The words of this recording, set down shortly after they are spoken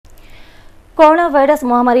Corona virus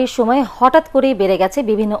মহামারীর সময় হঠাৎ করেই বেড়ে গেছে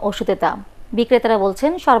বিভিন্ন ওষুধের দাম। বিক্রেতারা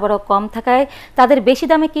বলছেন সরবরাহ কম থাকায় তাদের বেশি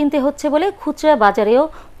দামে কিনতে হচ্ছে বলে খুচরা বাজারেও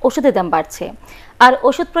ওষুধের দাম বাড়ছে। আর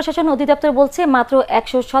ওষুধ প্রশাসন অধিদপ্তর বলছে মাত্র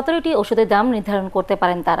 ১১৭টি ওষুধের দাম নির্ধারণ করতে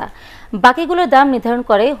পারেন তারা, বাকিগুলোর দাম নির্ধারণ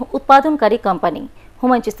করে উৎপাদনকারী কোম্পানি।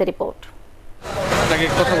 হুমায়ুন চিস্তির রিপোর্ট।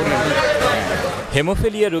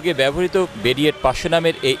 হেমোফিলিয়া রোগে ব্যবহৃত বেরিয়েট ৫০০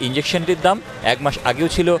 নামের এই ইঞ্জেকশনটির দাম ১ মাস আগেও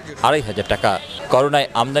ছিল ২৫০০ টাকা। করোনায়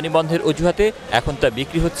আমদানি বন্ধের অজুহাতে এখন তা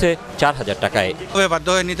বিক্রি হচ্ছে ৪০০০ টাকায়। বাধ্য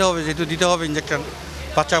হয়ে নিতে হবে, যেহেতু দিতে হবে ইঞ্জেকশন,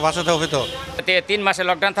 বাচ্চা বাঁচাতে হবে। তো ৩ মাসে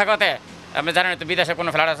লকডাউন থাকাতে আপনি জানেন তো বিদেশে কোনো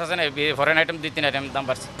ফ্লাড আছে না, ফরেন আইটেম ২-৩ আইটেম দাম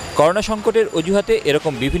বাড়ছে। করোনা সংকটের অজুহাতে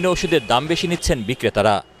এরকম বিভিন্ন ওষুধের দাম বেশি নিচ্ছেন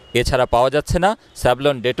বিক্রেতারা। এছাড়া পাওয়া যাচ্ছে না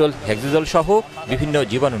স্যাভলন, ডেটল, হেক্সাজল সহ বিভিন্ন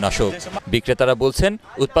জীবাণুনাশক। বিক্রেতারা বলছেন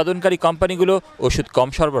উৎপাদনকারী কোম্পানিগুলো ওষুধ কম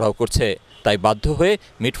সরবরাহ করছে, তাই বাধ্য হয়ে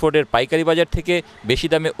মিটফোর্ডের পাইকারি বাজার থেকে বেশি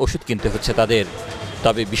দামে ওষুধ কিনতে হচ্ছে তাদের।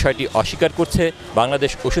 তবে বিষয়টি অস্বীকার করছে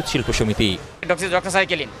বাংলাদেশ ওষুধ শিল্প সমিতি।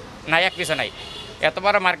 ডক্সিসাইক্লিন নাই, এক পিছু নাই, এত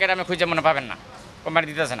বড় মার্কেট আমি খুঁজে মনে পাবেন না, কোম্পানি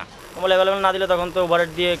দিতেছে না। মোবাইল অ্যাভেলেবল না দিলে তখন তো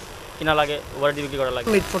ওভাররেট দিয়ে কিনা লাগে, ওভাররেট দিয়ে বিক্রি করা লাগে।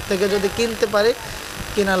 মিটফোর্ড থেকে যদি কিনতে পারে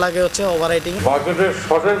কিনা লাগে হচ্ছে ওভাররাইটিং। মার্কেটে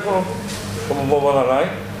শর্টের কোনো সম্ভাবনা নাই।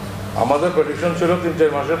 আমাদের প্রেডিকশন ছিল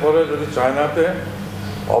 ৩-৪ মাসের পরে যদি চায়নাতে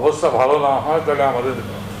অবস্থা ভালো না হয় তাহলে আমাদের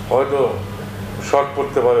হয়তো শর্ট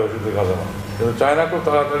পড়তে পারে ওষুধের কারণে। কিন্তু চায়না খুব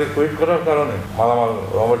তাড়াতাড়ি কুইক করার কারণে মালামাল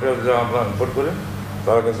র মেটেরিয়াল যা আমরা ইম্পোর্ট করি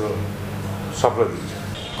তারা কিন্তু সাপ্লাই দিচ্ছে।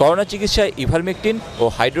 করোনা চিকিৎসায় ইভারমেকটিন ও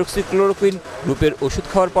হাইড্রোক্সিক্লোরোকুইন গ্রুপের ওষুধ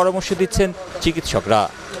খাওয়ার পরামর্শ দিচ্ছেন চিকিৎসকরা,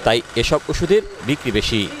 তাই এসব ওষুধের বিক্রি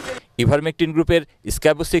বেশি। ইভারমেকটিন গ্রুপের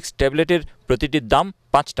স্ক্যাবোসিক্স ট্যাবলেটের প্রতিটির দাম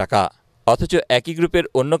 ৫ টাকা, অথচ একই গ্রুপের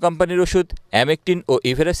অন্য কোম্পানির ওষুধ অ্যামেকটিন ও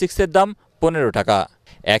ইভেরাসিক্সের দাম ১৫ টাকা।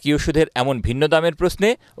 একই ওষুধের এমন ভিন্ন দামের প্রশ্নে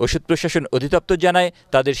ওষুধ প্রশাসন অধিদপ্তর জানায়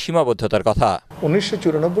তাদের সীমাবদ্ধতার কথা।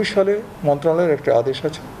 ১৯৯৪ সালে মন্ত্রণালয়ের একটা আদেশ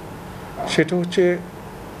আছে, সেটা হচ্ছে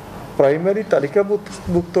প্রাইমারি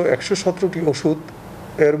তালিকাভুক্ত ১১৭টি ওষুধ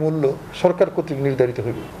এর মূল্য সরকার কর্তৃক নির্ধারিত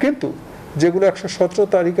হইবে, কিন্তু যেগুলো ১১৭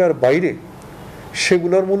 তালিকার বাইরে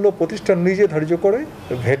সেগুলোর মূল্য প্রতিষ্ঠান নিজে ধার্য করে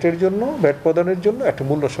ভ্যাটের জন্য, ভ্যাট প্রদানের জন্য একটা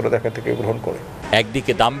মূল্য সনদ এখান থেকে গ্রহণ করে।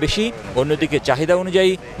 একদিকে দাম বেশি, অন্যদিকে চাহিদা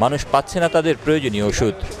অনুযায়ী মানুষ পাচ্ছে না তাদের প্রয়োজনীয়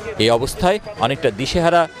ওষুধ। এই অবস্থায় অনেকটা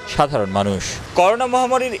দিশেহারা সাধারণ মানুষ। করোনা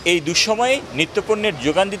মহামারীর এই দুঃসময়ে নিত্যপণ্যের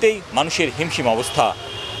যোগান দিতেই মানুষের হিমশিম অবস্থা।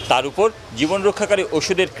 তার উপর জীবন রক্ষাকারী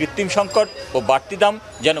ওষুধের কৃত্রিম সংকট ও বাড়তি দাম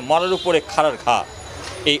যেন মরার উপরে খাড়ার ঘা।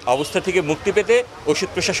 এই অবস্থা থেকে মুক্তি পেতে ওষুধ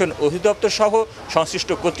প্রশাসন অধিদপ্তর সহ সংশ্লিষ্ট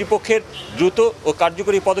কর্তৃপক্ষের দ্রুত ও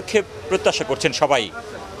কার্যকরী পদক্ষেপ প্রত্যাশা করছেন সবাই।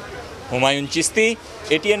 হুমায়ুন চিস্তি,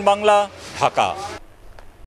 ATN বাংলা, ঢাকা।